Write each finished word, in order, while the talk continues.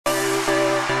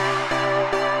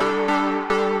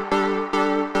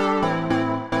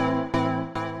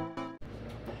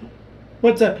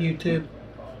What's up, YouTube?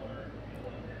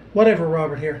 Whatever,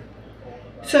 Robert here.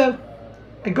 So,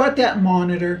 I got that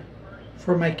monitor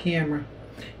for my camera.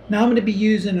 Now I'm going to be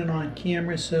using it on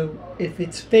camera, so if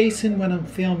it's facing when I'm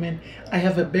filming, I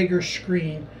have a bigger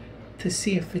screen to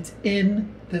see if it's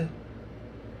in the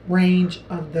range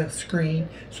of the screen,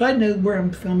 so I know where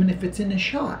I'm filming if it's in the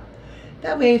shot.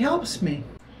 That way it helps me.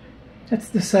 That's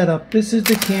the setup. This is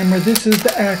the camera. This is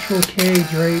the actual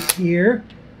cage right here.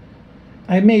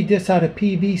 I made this out of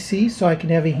PVC so I can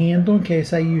have a handle in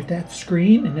case I use that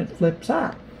screen and it flips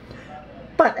out.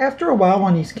 But after a while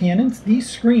on these Canons, these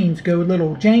screens go a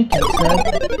little janky,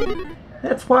 so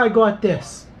that's why I got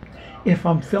this. If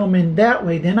I'm filming that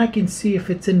way, then I can see if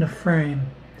it's in the frame.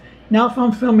 Now if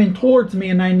I'm filming towards me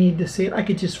and I need to see it, I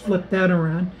could just flip that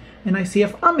around and I see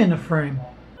if I'm in the frame.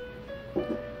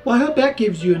 Well, I hope that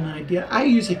gives you an idea. I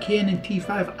use a Canon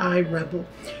T5i Rebel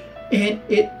and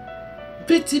it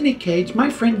fits in the cage. My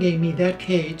friend gave me that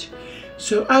cage,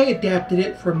 so I adapted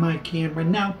it for my camera.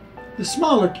 Now, the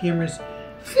smaller cameras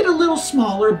fit a little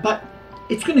smaller, but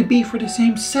it's going to be for the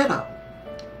same setup.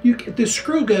 The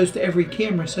screw goes to every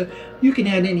camera, so you can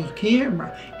add any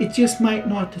camera. It just might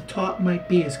not, the top might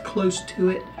be as close to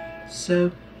it.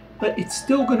 So, but it's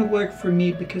still going to work for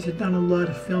me because I've done a lot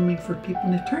of filming for people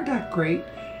and it turned out great.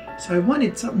 So I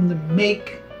wanted something to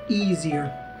make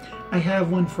easier. I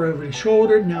have one for over the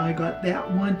shoulder. Now I got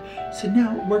that one. So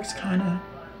now it works kind of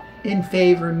in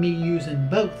favor of me using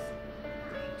both.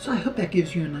 So I hope that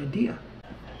gives you an idea.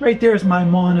 Right there is my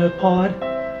monopod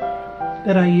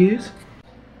that I use.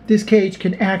 This cage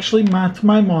can actually mount to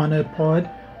my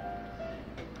monopod,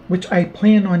 which I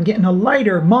plan on getting a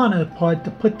lighter monopod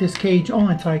to put this cage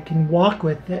on so I can walk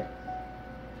with it.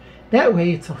 That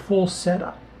way it's a full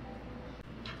setup.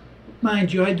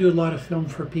 Mind you, I do a lot of film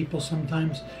for people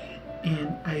sometimes,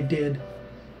 and I did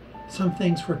some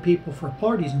things for people for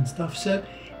parties and stuff. So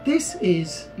this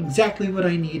is exactly what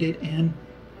I needed and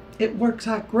it works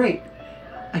out great.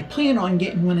 I plan on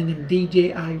getting one of them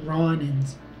DJI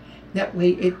Ronins. That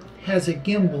way it has a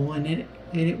gimbal in it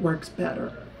and it works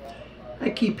better. I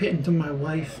keep hitting to my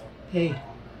wife, hey,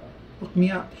 look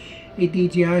me up. Hey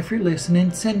DJI, if you're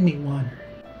listening, send me one.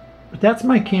 But that's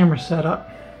my camera setup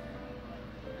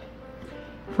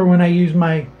for when I use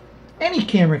my, any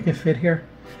camera can fit here.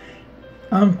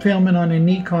 I'm filming on a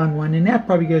Nikon one and that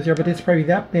probably goes there, but it's probably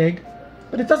that big.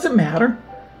 But it doesn't matter,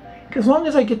 as long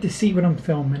as I get to see what I'm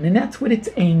filming, and that's what it's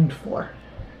aimed for.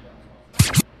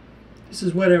 This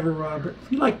is Whatever Robert.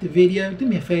 If you liked the video, do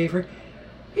me a favor,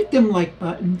 hit them like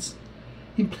buttons,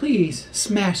 and please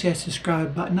smash that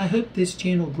subscribe button. I hope this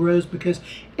channel grows because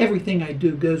everything I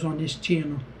do goes on this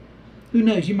channel. Who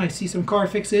knows, you might see some car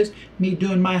fixes, me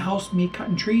doing my house, me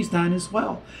cutting trees down as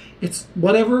well. It's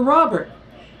Whatever Robert.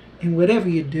 And whatever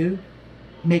you do,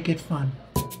 make it fun.